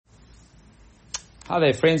Hi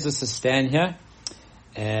there, friends. This is Stan here,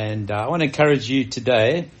 and I want to encourage you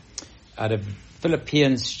today out of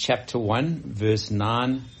Philippians chapter 1, verse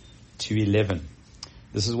 9 to 11.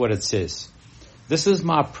 This is what it says. This is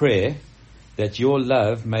my prayer, that your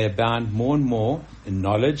love may abound more and more in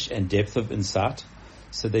knowledge and depth of insight,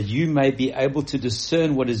 so that you may be able to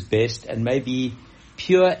discern what is best and may be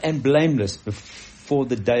pure and blameless before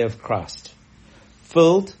the day of Christ,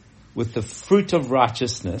 filled with the fruit of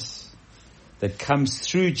righteousness that comes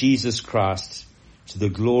through Jesus Christ to the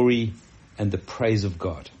glory and the praise of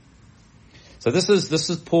God. So this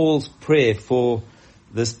is Paul's prayer for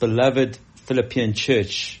this beloved Philippian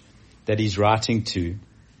church that he's writing to.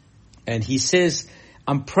 And he says,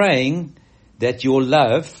 I'm praying that your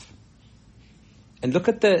love, and look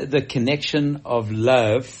at the connection of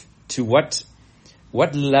love to what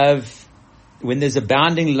love, when there's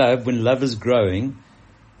abounding love, when love is growing,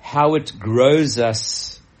 how it grows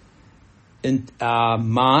us in our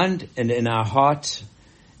mind and in our heart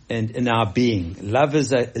and in our being. Love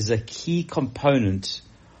is a key component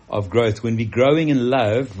of growth. When we're growing in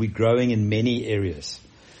love, we're growing in many areas.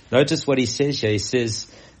 Notice what he says here. He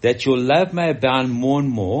says that your love may abound more and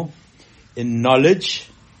more in knowledge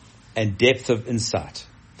and depth of insight.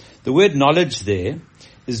 The word knowledge there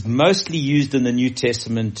is mostly used in the New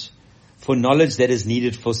Testament for knowledge that is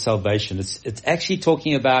needed for salvation. It's actually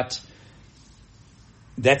talking about,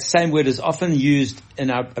 that same word is often used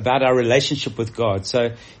about our relationship with God. So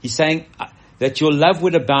he's saying that your love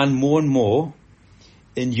would abound more and more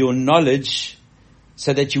in your knowledge,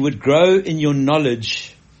 so that you would grow in your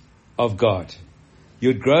knowledge of God.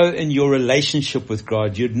 You'd grow in your relationship with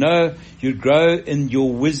God. You'd grow in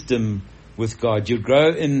your wisdom with God. You'd grow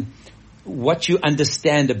in what you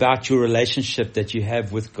understand about your relationship that you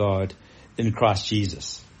have with God in Christ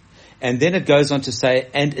Jesus. And then it goes on to say,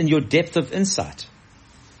 and in your depth of insight.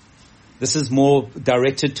 This is more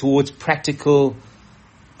directed towards practical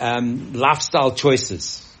lifestyle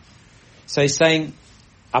choices. So he's saying,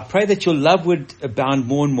 I pray that your love would abound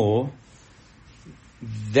more and more,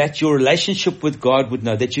 that your relationship with God would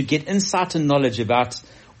know, that you get insight and knowledge about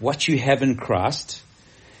what you have in Christ,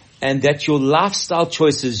 and that your lifestyle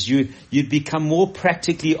choices, you'd become more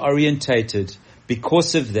practically orientated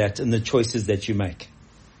because of that in the choices that you make.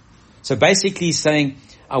 So basically he's saying,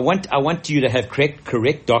 I want you to have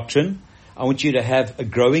correct doctrine. I want you to have a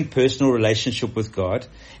growing personal relationship with God,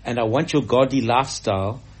 and I want your godly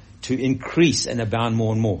lifestyle to increase and abound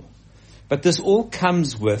more and more. But this all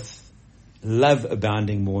comes with love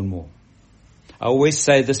abounding more and more. I always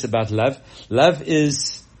say this about love. Love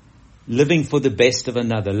is living for the best of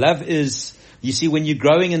another. Love is, you see, when you're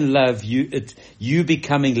growing in love, you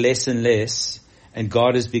becoming less and less, and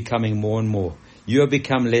God is becoming more and more. You are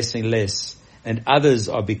becoming less and less, and others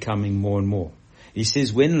are becoming more and more. He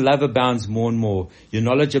says, when love abounds more and more, your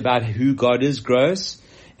knowledge about who God is grows,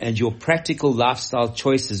 and your practical lifestyle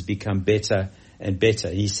choices become better and better.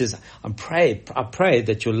 He says, I pray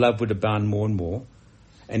that your love would abound more and more.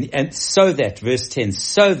 And so that, verse 10,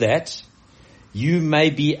 so that you may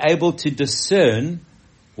be able to discern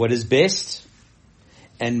what is best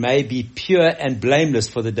and may be pure and blameless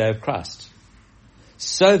for the day of Christ.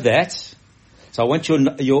 So I want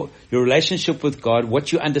your relationship with God,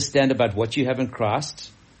 what you understand about what you have in Christ,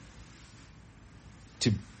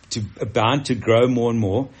 to abound, to grow more and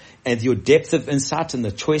more, and your depth of insight in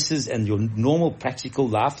the choices and your normal practical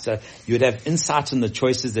life. So you'd have insight in the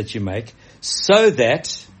choices that you make, so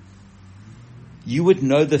that you would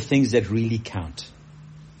know the things that really count.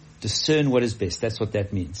 Discern what is best. That's what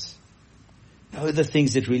that means. Know the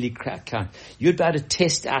things that really count. You'd be able to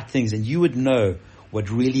test out things, and you would know what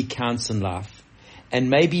really counts in life. And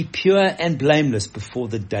may be pure and blameless before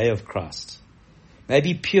the day of Christ. May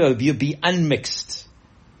be pure, you'll be unmixed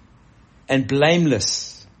and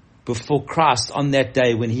blameless before Christ on that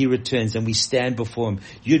day when he returns and we stand before him.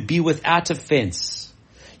 You'd be without offense.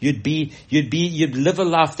 You'd live a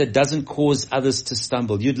life that doesn't cause others to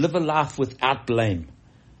stumble. You'd live a life without blame,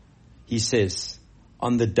 he says,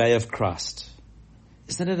 on the day of Christ.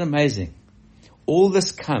 Isn't it amazing? All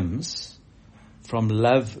this comes from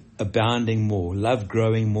love abounding more, love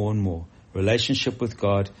growing more and more, relationship with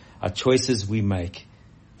God, our choices we make.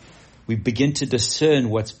 We begin to discern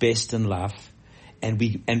what's best in life, and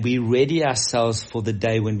we ready ourselves for the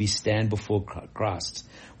day when we stand before Christ,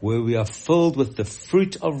 where we are filled with the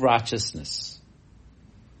fruit of righteousness.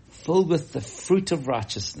 Filled with the fruit of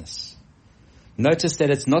righteousness. Notice that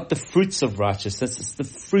it's not the fruits of righteousness, it's the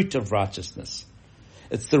fruit of righteousness.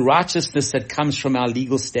 It's the righteousness that comes from our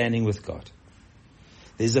legal standing with God.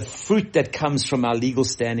 There's a fruit that comes from our legal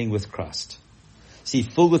standing with Christ. See,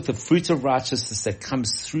 filled with the fruit of righteousness that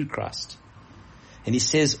comes through Christ. And he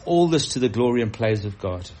says all this to the glory and praise of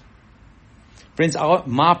God. Friends,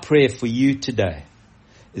 my prayer for you today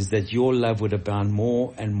is that your love would abound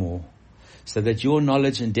more and more, so that your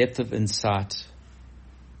knowledge and depth of insight,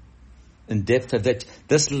 and depth of that,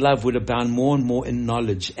 this love would abound more and more in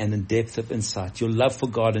knowledge and in depth of insight, your love for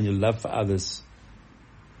God and your love for others,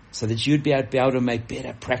 so that you'd be able to make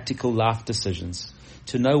better practical life decisions,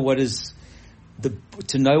 to know what is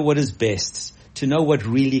best, to know what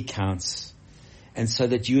really counts, and so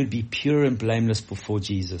that you would be pure and blameless before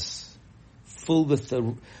Jesus, full with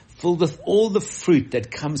all the fruit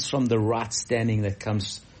that comes from the right standing that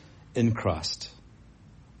comes in Christ,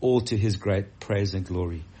 all to his great praise and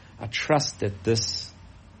glory. I trust that this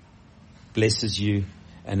blesses you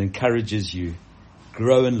and encourages you.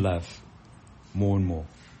 Grow in love more and more.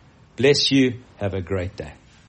 Bless you. Have a great day.